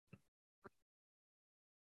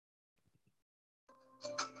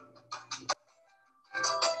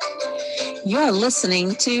You're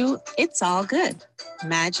listening to It's All Good,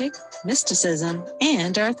 Magic, Mysticism,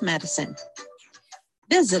 and Earth Medicine.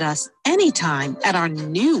 Visit us anytime at our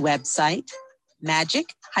new website,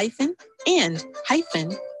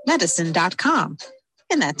 magic-and-medicine.com.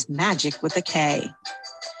 And that's magic with a K.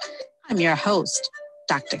 I'm your host,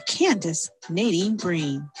 Dr. Candace Nadine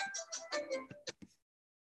Breen.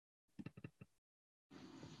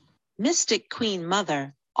 Mystic Queen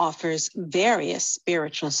Mother offers various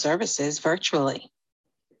spiritual services virtually.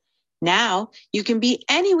 Now you can be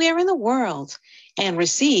anywhere in the world and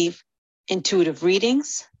receive intuitive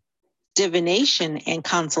readings, divination and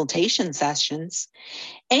consultation sessions,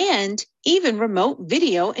 and even remote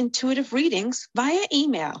video intuitive readings via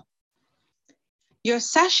email. Your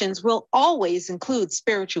sessions will always include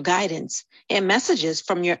spiritual guidance and messages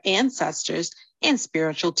from your ancestors and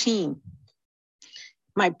spiritual team.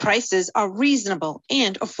 My prices are reasonable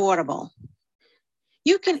and affordable.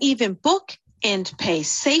 You can even book and pay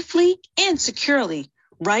safely and securely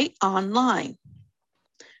right online.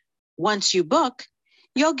 Once you book,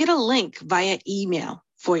 you'll get a link via email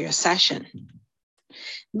for your session.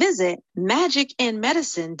 Visit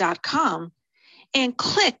magicandmedicine.com and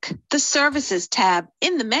click the Services tab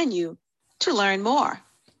in the menu to learn more.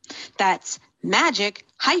 That's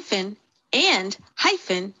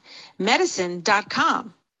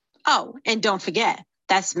magic-and-medicine.com. Oh, and don't forget,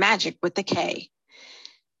 that's magic with the K.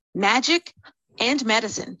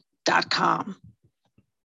 magicandmedicine.com.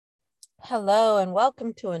 Hello, and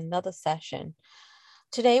welcome to another session.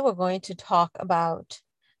 Today, we're going to talk about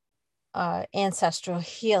ancestral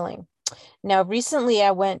healing. Now, recently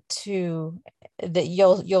I went to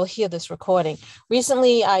you'll hear this recording.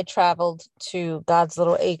 Recently, I traveled to God's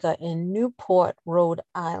Little Acre in Newport, Rhode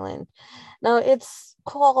Island. Now, it's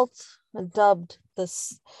dubbed the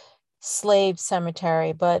slave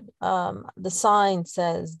cemetery, but the sign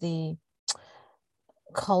says the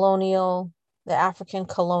African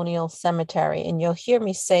colonial cemetery, and you'll hear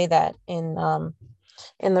me say that in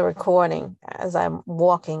the recording as I'm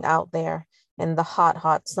walking out there in the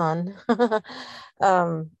hot sun,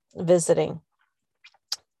 visiting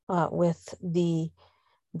with the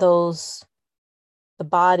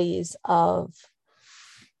bodies of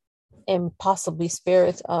and possibly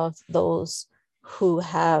spirits of those who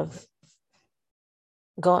have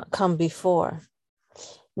come before.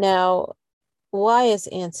 Now, why is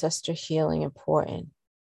ancestor healing important?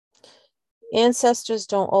 Ancestors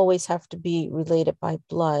don't always have to be related by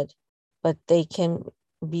blood, but they can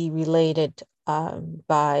be related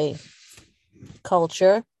by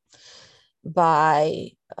culture,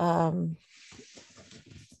 by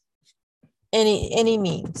any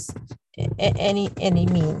means,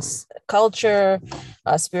 culture,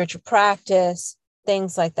 spiritual practice,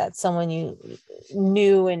 things like that. Someone you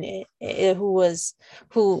knew and who was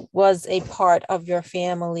a part of your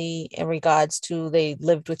family in regards to they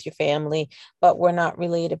lived with your family, but were not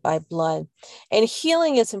related by blood. And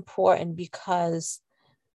healing is important because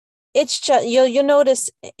it's just you'll notice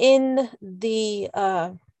in the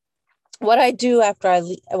what I do after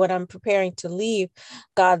when I'm preparing to leave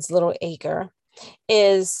God's Little Acre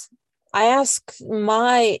is I ask for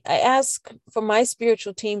my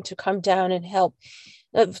spiritual team to come down and help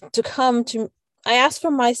I ask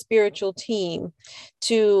for my spiritual team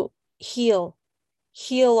to heal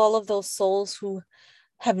all of those souls who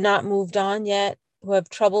have not moved on yet, who have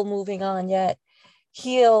trouble moving on yet,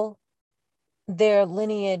 heal their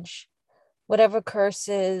lineage, whatever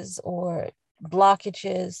curses or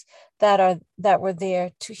blockages that were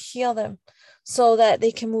there, to heal them so that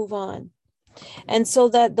they can move on. And so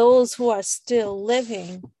that those who are still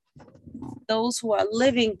living,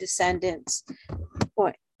 descendants,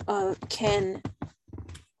 or can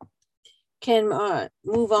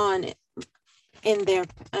move on in their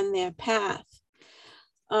path.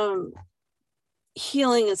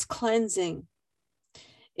 Healing is cleansing.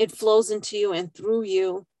 It flows into you and through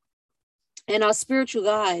you. And our spiritual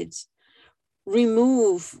guides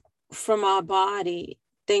remove from our body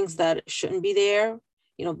things that shouldn't be there,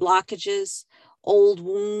 blockages, old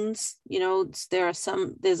wounds. There's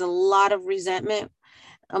a lot of resentment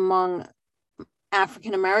among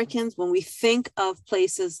African Americans when we think of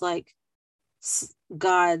places like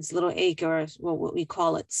God's Little Acre, or what we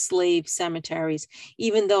call it, slave cemeteries,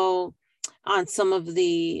 even though on some of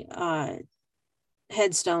the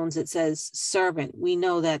headstones it says servant. We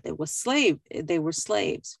know that they were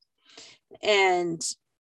slaves. And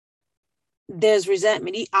there's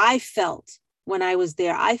resentment. I felt when I was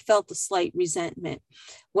there, I felt a slight resentment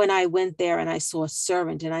when I went there and I saw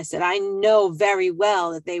servant. And I said, I know very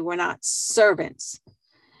well that they were not servants,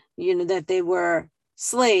 that they were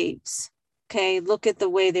slaves. Okay, look at the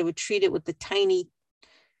way they were treated with the tiny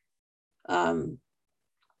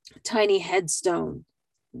headstone.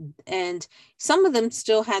 And some of them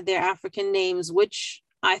still had their African names, which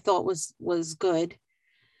I thought was good.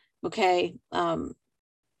 Okay. But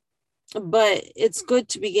it's good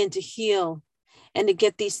to begin to heal and to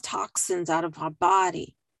get these toxins out of our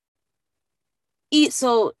body.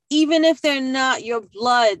 So even if they're not your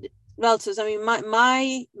blood relatives, I mean,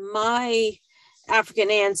 my African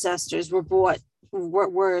ancestors were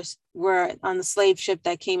on the slave ship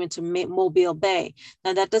that came into Mobile Bay.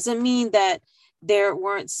 Now that doesn't mean that there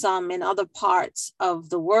weren't some in other parts of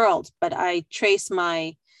the world, but I trace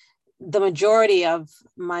the majority of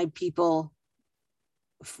my people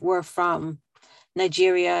were from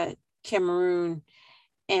Nigeria, Cameroon,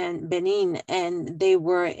 and Benin, and they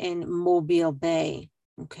were in Mobile Bay.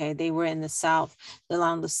 Okay, they were in the south,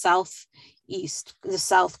 along the south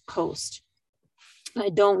coast. I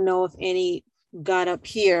don't know if any got up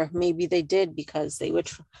here. Maybe they did, because they would.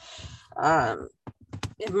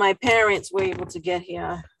 If my parents were able to get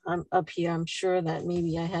here, I'm up here, I'm sure that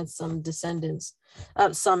maybe I had some descendants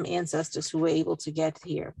of some ancestors who were able to get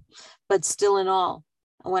here. But still, in all,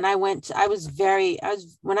 when when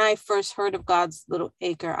I first heard of God's little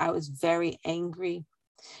acre, I was very angry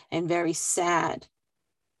and very sad.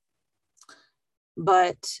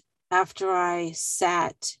 But after I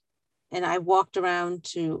sat and I walked around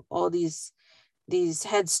to all these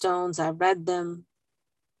headstones, I read them,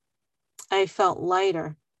 I felt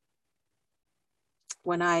lighter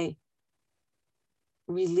when I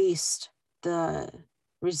released the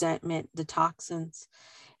resentment, the toxins,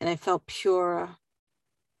 and I felt purer.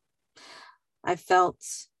 I felt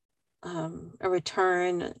a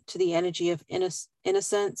return to the energy of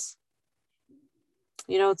innocence.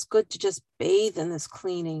 You know, it's good to just bathe in this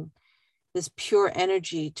cleaning, this pure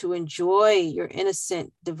energy, to enjoy your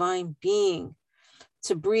innocent divine being,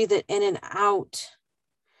 to breathe it in and out,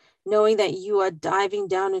 knowing that you are diving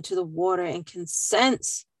down into the water and can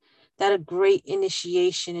sense that a great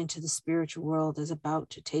initiation into the spiritual world is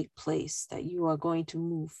about to take place, that you are going to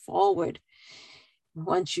move forward.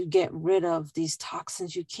 Once you get rid of these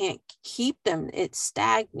toxins, you can't keep them. It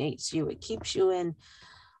stagnates you. It keeps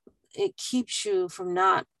you from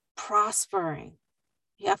not prospering.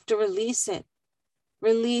 You have to release it,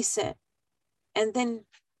 and then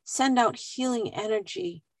send out healing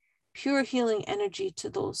energy, pure healing energy, to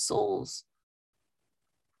those souls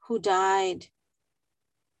who died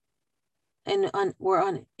and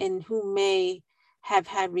who may have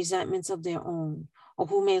had resentments of their own, or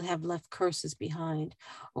who may have left curses behind,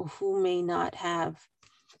 or who may not have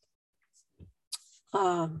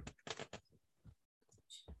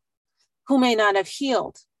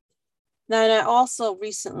healed. Now, and I also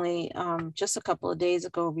recently, just a couple of days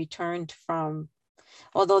ago, returned from,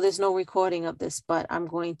 although there's no recording of this, but I'm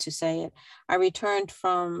going to say it. I returned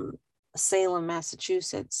from Salem,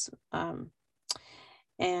 Massachusetts,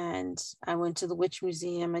 and I went to the Witch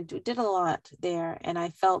Museum. I did a lot there, and I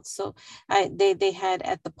felt so. They had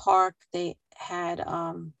at the park, they had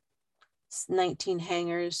 19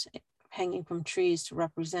 hangers hanging from trees to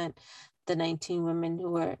represent the 19 women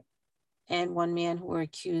who were, and one man who were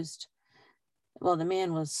accused. Well, the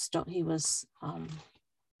man was he wasn't,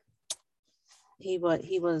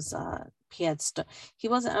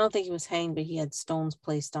 I don't think he was hanged, but he had stones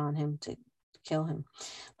placed on him to kill him.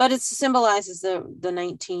 But it symbolizes the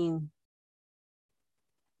 19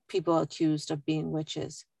 people accused of being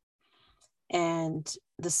witches, and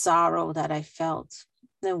the sorrow that I felt.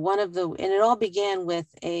 And it all began with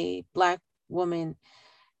a Black woman,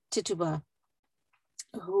 Tituba,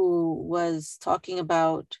 who was talking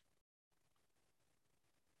about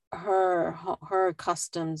her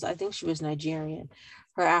customs. I think she was Nigerian,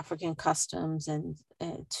 her African customs, and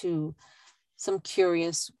to some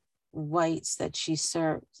curious whites that she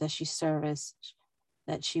serviced,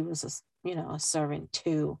 that she was a servant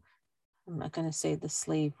to. I'm not going to say the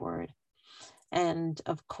slave word. And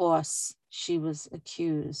of course, she was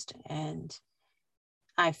accused, and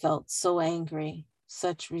I felt so angry,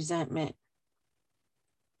 such resentment.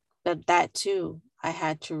 But that too, I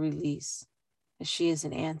had to release. She is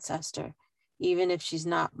an ancestor. Even if she's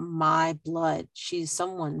not my blood, she's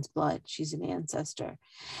someone's blood. She's an ancestor.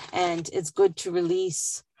 And it's good to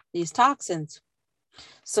release these toxins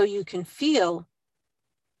so you can feel,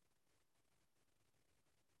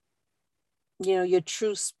 your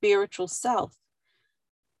true spiritual self.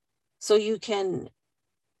 So you can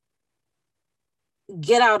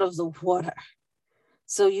get out of the water.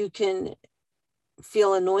 So you can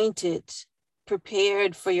feel anointed,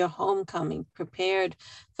 prepared for your homecoming, prepared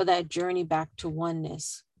for that journey back to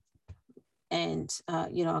oneness. and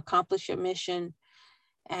accomplish your mission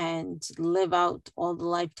and live out all the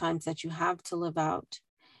lifetimes that you have to live out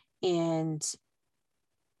and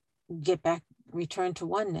return to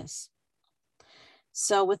oneness.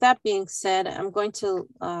 So with that being said, I'm going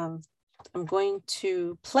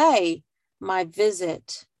to play my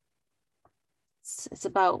visit. It's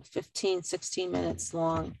about 16 minutes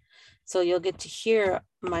long. So you'll get to hear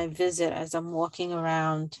my visit as I'm walking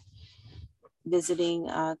around visiting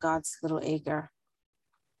God's little acre.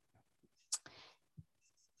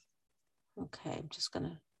 Okay, I'm just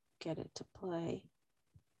gonna get it to play.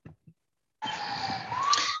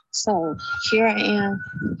 So here I am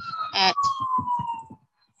at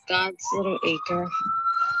God's little acre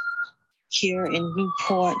here in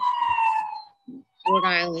Newport, Rhode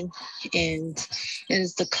Island, and it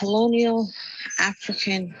is the colonial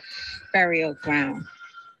African burial ground.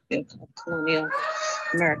 Colonial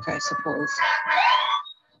America, I suppose.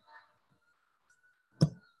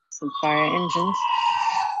 Some fire engines.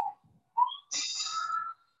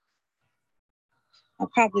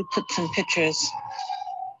 I'll probably put some pictures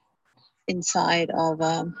inside of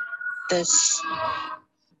this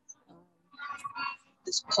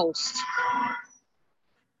post.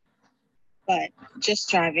 But just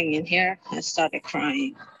driving in here, I started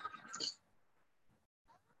crying.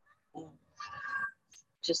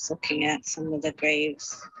 Just looking at some of the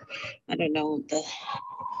graves. I don't know,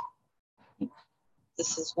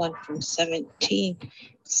 this is one from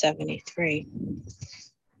 1773.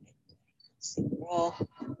 See, they're all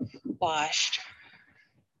washed.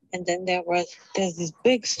 And then there's these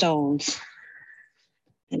big stones.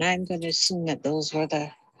 And I'm going to assume that those were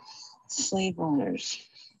the slave owners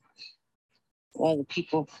or the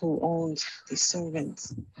people who owned these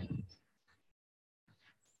servants.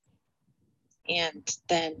 And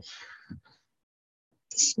then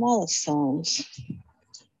the smallest stones,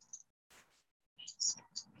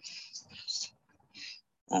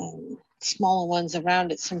 smaller ones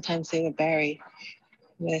around it, sometimes they were buried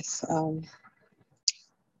with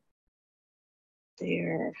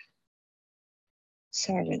their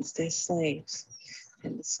servants, their slaves.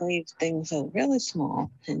 And the slave things are really small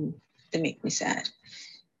and they make me sad.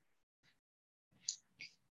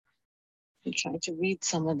 I'm trying to read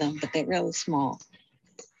some of them, but they're really small.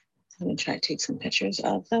 I'm going to try to take some pictures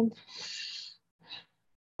of them.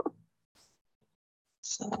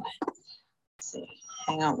 So, let's see.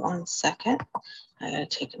 Hang on one second. I got to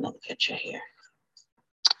take another picture here.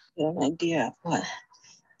 Get an idea of what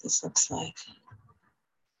this looks like.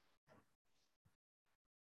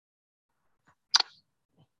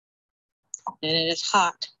 And it is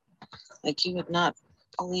hot, like you would not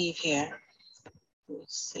believe here. Let me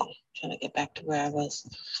see. I'm trying to get back to where I was.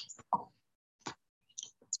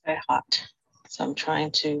 It's very hot. So I'm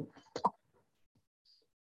trying to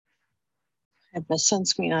have my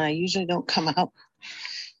sunscreen on. I usually don't come out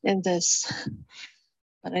in this,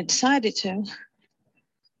 but I decided to.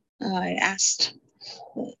 I asked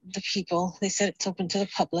the people, they said it's open to the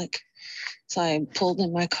public. So I pulled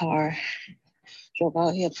in my car, drove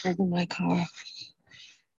out here, pulled in my car.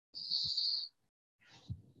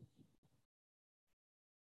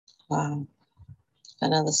 Wow,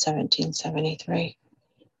 another 1773.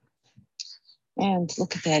 And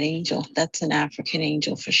look at that angel. That's an African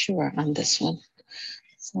angel for sure on this one.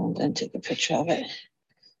 So I'm going to take a picture of it.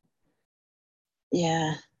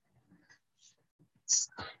 Yeah.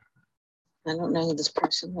 I don't know who this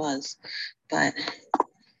person was, but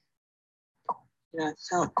I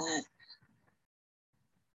felt that.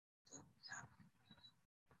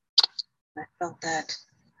 I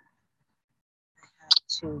had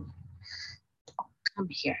to come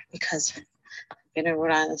here because I've been in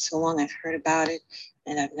Rhode Island so long. I've heard about it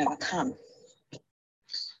and I've never come.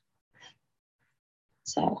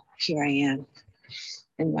 So here I am,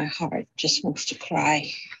 and my heart just wants to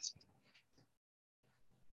cry.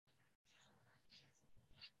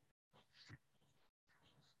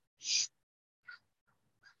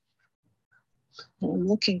 And I'm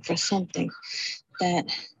looking for something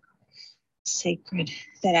that sacred,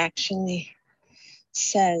 that actually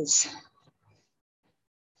says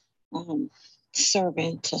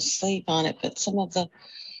servant or slave on it, but some of the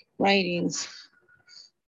writings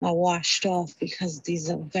are washed off because these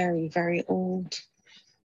are very, very old.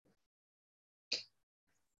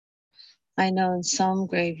 I know in some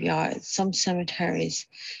graveyards, some cemeteries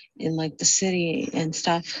in like the city and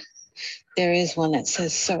stuff, there is one that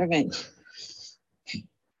says servant.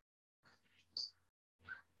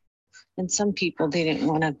 And some people, they didn't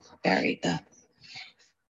want to bury the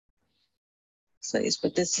slaves,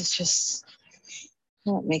 but this is just,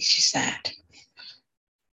 oh, it makes you sad.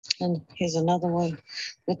 And here's another one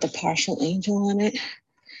with the partial angel on it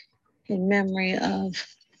in memory of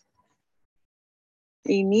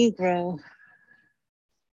a Negro,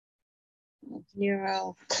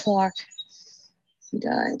 Nero Clark. He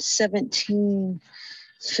died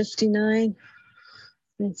 1759.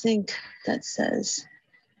 I think that says.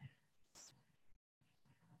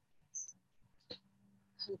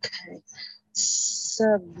 Okay.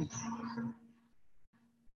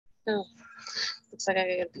 No, looks like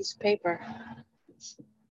I got a piece of paper.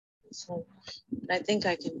 So I think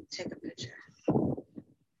I can take a picture.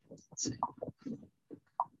 Let's see.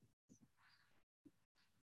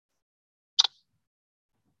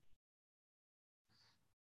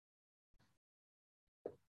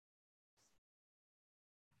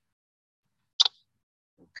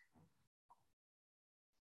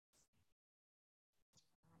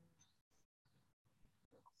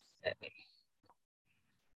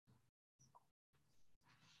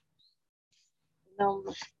 No,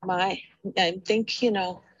 I think,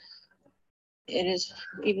 it is,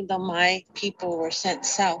 even though my people were sent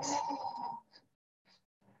south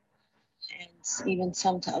and even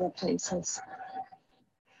some to other places.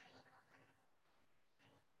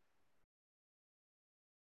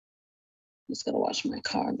 I'm just gonna wash my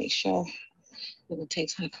car, make sure it will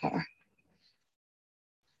take my car.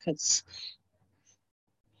 Because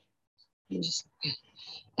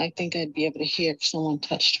I think I'd be able to hear if someone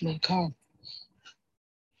touched my car.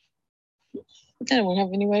 But then I won't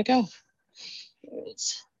have anywhere to go. There it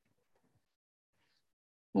is.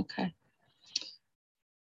 Okay.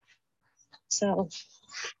 So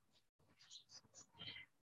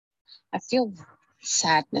I feel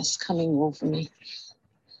sadness coming over me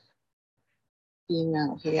being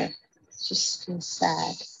out here. Just feel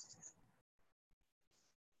sad.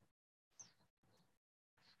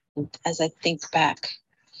 And as I think back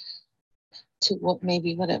to what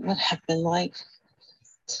it would have been like.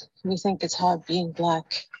 We think it's hard being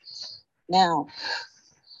Black now.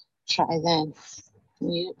 Try then.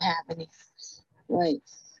 You didn't have any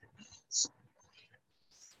rights.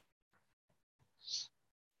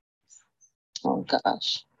 Oh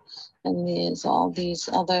gosh. And there's all these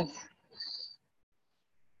other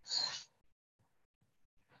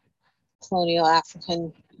colonial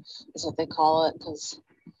African is what they call it, because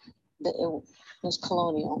it was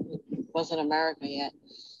colonial. It wasn't America yet.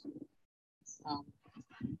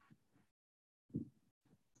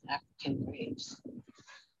 African graves.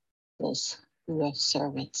 Those who were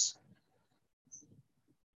servants.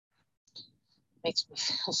 Makes me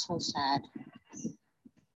feel so sad.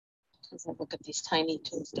 Because I look at these tiny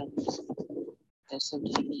tombstones. They're so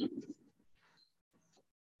tiny.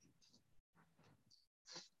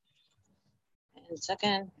 And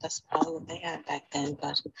second, that's probably what they had back then,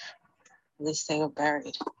 but at least they were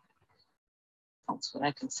buried. That's what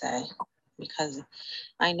I can say. Because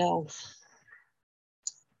I know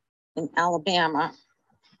in Alabama,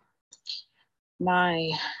 my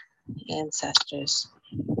ancestors,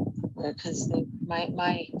 because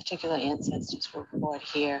my particular ancestors were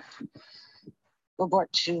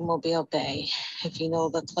brought to Mobile Bay. If you know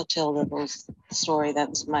the Clotilda story,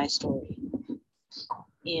 that's my story.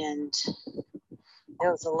 And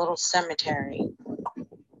there was a little cemetery.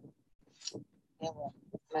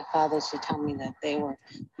 My father used to tell me that they were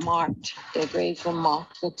marked, their graves were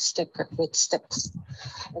marked with sticks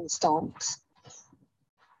and stones.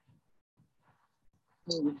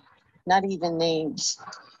 Not even names,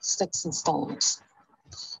 sticks and stones.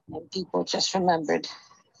 And people just remembered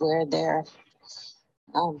where their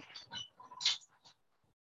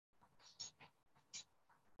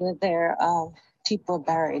people are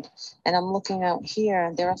buried. And I'm looking out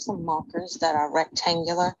here, there are some markers that are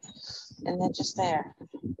rectangular and they're just there.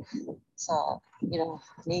 So,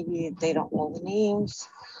 maybe they don't know the names,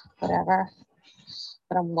 whatever.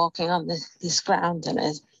 But I'm walking on this ground and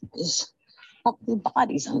there's probably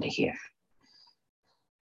bodies under here.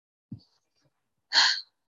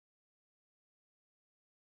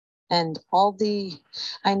 And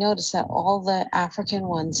I noticed that all the African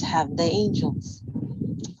ones have the angels,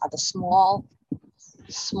 are the small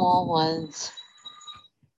ones,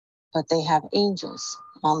 but they have angels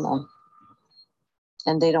on them.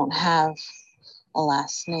 And they don't have a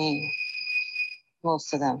last name,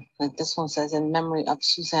 most of them. Like this one says, in memory of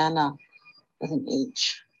Susanna with an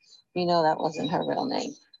H. That wasn't her real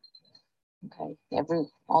name. Okay,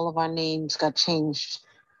 all of our names got changed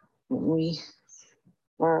when we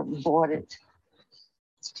were boarded.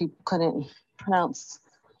 People couldn't pronounce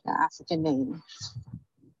the African names.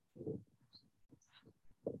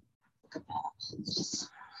 Look at that. It's just,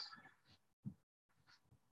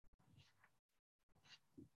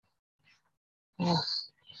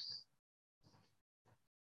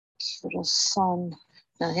 this little son.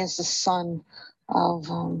 Now here's the son of,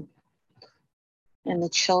 and the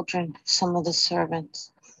children, some of the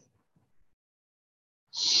servants.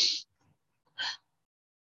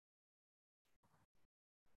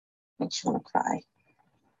 Makes you want to cry.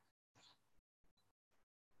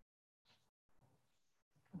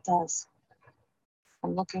 It does.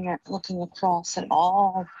 I'm looking across at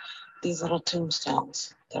all these little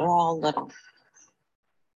tombstones. They're all little.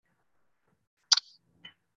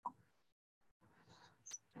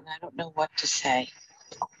 And I don't know what to say.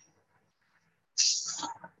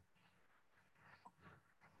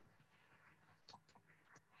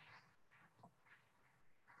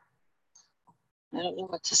 I don't know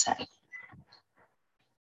what to say.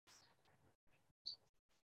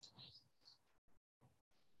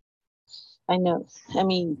 I know. I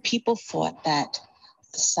mean, people thought that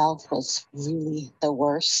the South was really the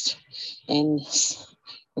worst in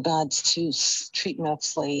regards to treatment of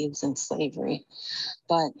slaves and slavery.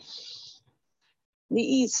 But the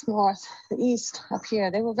East, North, the East up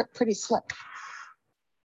here, they were pretty slick.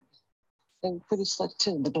 They were pretty slick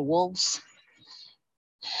too. The wolves,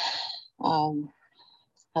 how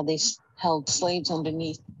they held slaves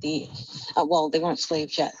underneath the, well, they weren't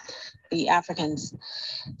slaves yet. The Africans,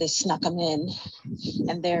 they snuck them in.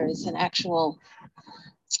 And there is an actual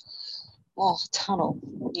tunnel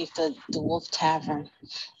beneath the Wolf Tavern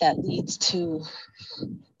that leads to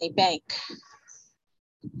a bank.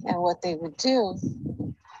 And what they would do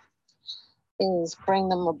is bring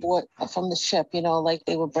them aboard from the ship, like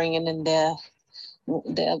they were bringing in their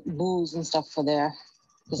booze and stuff for their,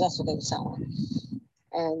 because that's what they were selling.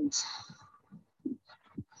 And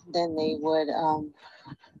then they would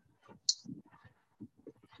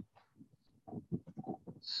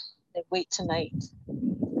they'd wait tonight,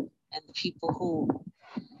 and the people who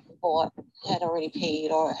bought had already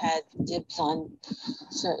paid or had dibs on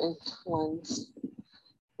certain ones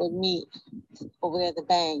would meet over at the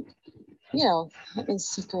bank, in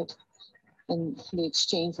secret, and the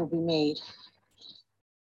exchange would be made.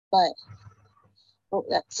 But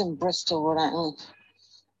that's in Bristol, Rhode Island.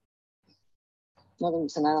 Another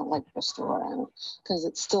reason I don't like Bristol, Rhode Island, because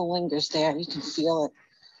it still lingers there. You can feel it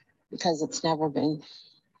because it's never been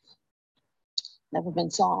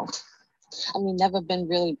solved. I mean, never been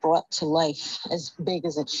really brought to life as big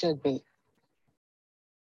as it should be.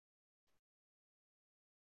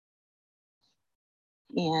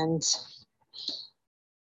 And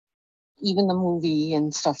even the movie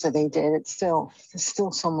and stuff that they did, it's still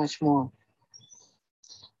so much more.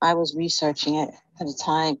 I was researching it at a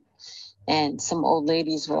time, and some old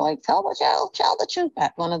ladies were like, tell the truth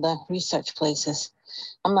at one of the research places.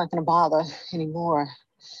 I'm not going to bother anymore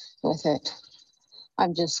with it.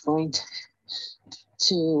 I'm just going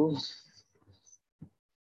to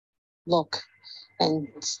look and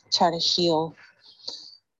try to heal,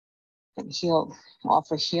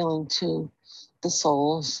 offer healing to the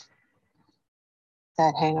souls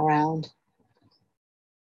that hang around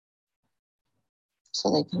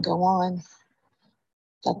so they can go on.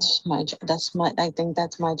 I think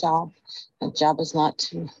that's my job. My job is not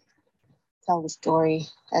to tell the story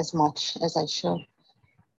as much as I should.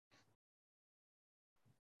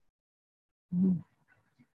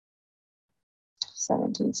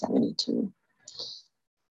 1772.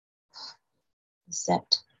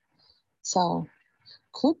 Zet. So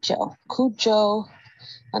Cujo,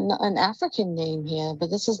 an African name here,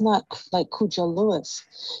 but this is not like Cujo Lewis.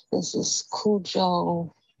 This is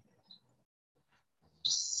Cujo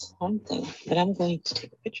something, but I'm going to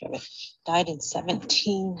take a picture of it. Died in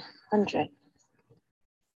 1700.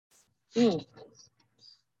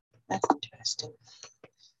 That's interesting.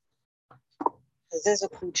 Because there's a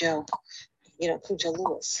Cujo, Cujo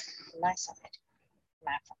Lewis on my side, from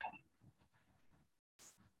Africa.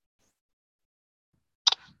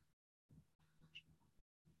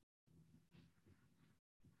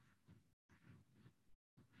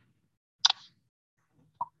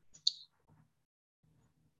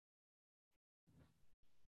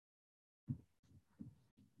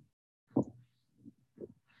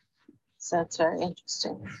 So that's very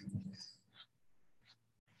interesting.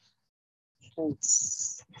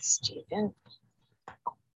 It's Stephen.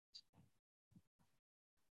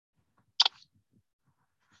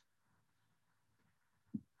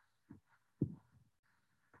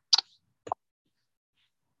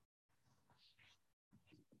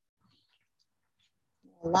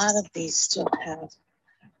 A lot of these still have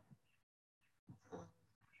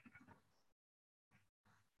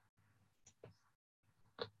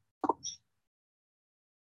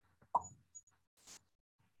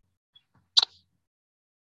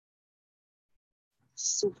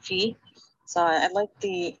Sufi. So I like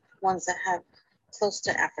the ones that have close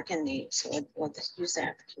to African names, or use the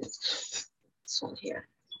African names. This one here.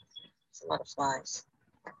 It's a lot of flies.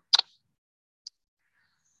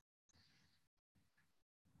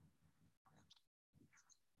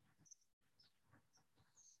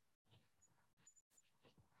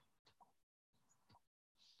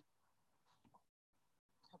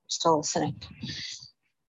 Still listening.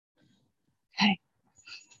 Okay.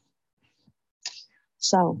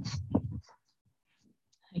 So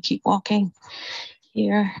I keep walking.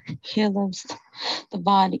 Here lives the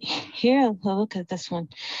body. Here, look at this one.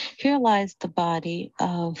 Here lies the body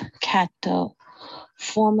of Cato,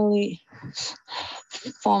 formerly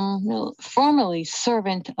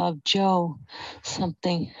servant of Joe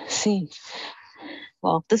something. See,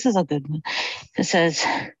 well, this is a good one. It says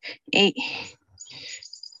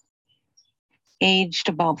aged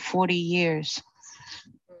about 40 years.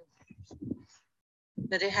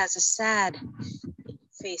 But it has a sad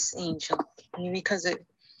face angel. Maybe because I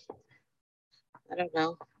don't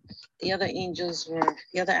know. The other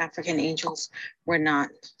African angels were not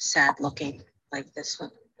sad looking like this one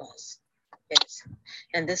was. Yes.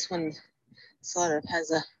 And this one sort of has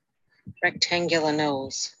a rectangular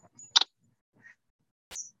nose.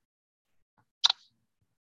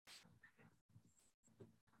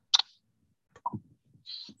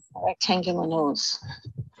 A rectangular nose.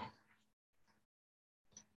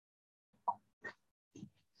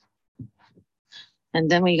 And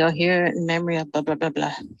then we go here in memory of blah, blah, blah,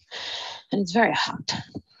 blah. And it's very hot.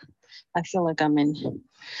 I feel like I'm in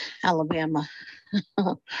Alabama.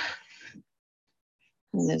 And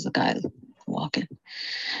there's a guy walking.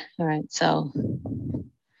 All right, so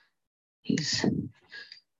I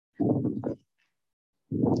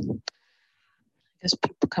guess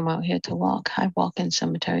people come out here to walk. I walk in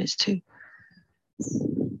cemeteries too.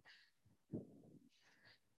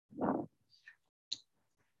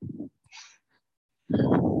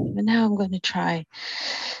 But now I'm going to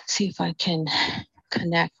see if I can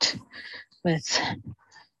connect with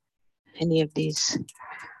any of these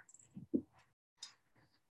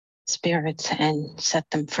spirits and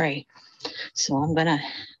set them free. So I'm going to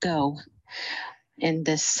go in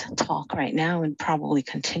this talk right now and probably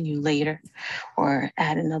continue later or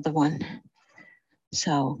add another one.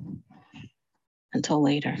 So until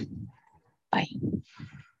later, bye.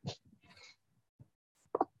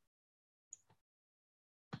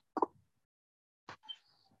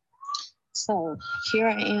 So here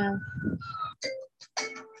I am.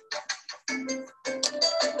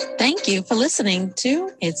 Thank you for listening to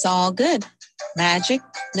It's All Good, Magic,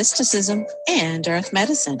 Mysticism, and Earth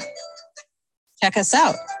Medicine. Check us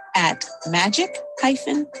out at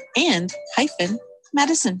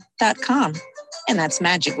magic-and-medicine.com. And that's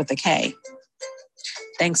magic with a K.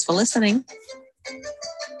 Thanks for listening.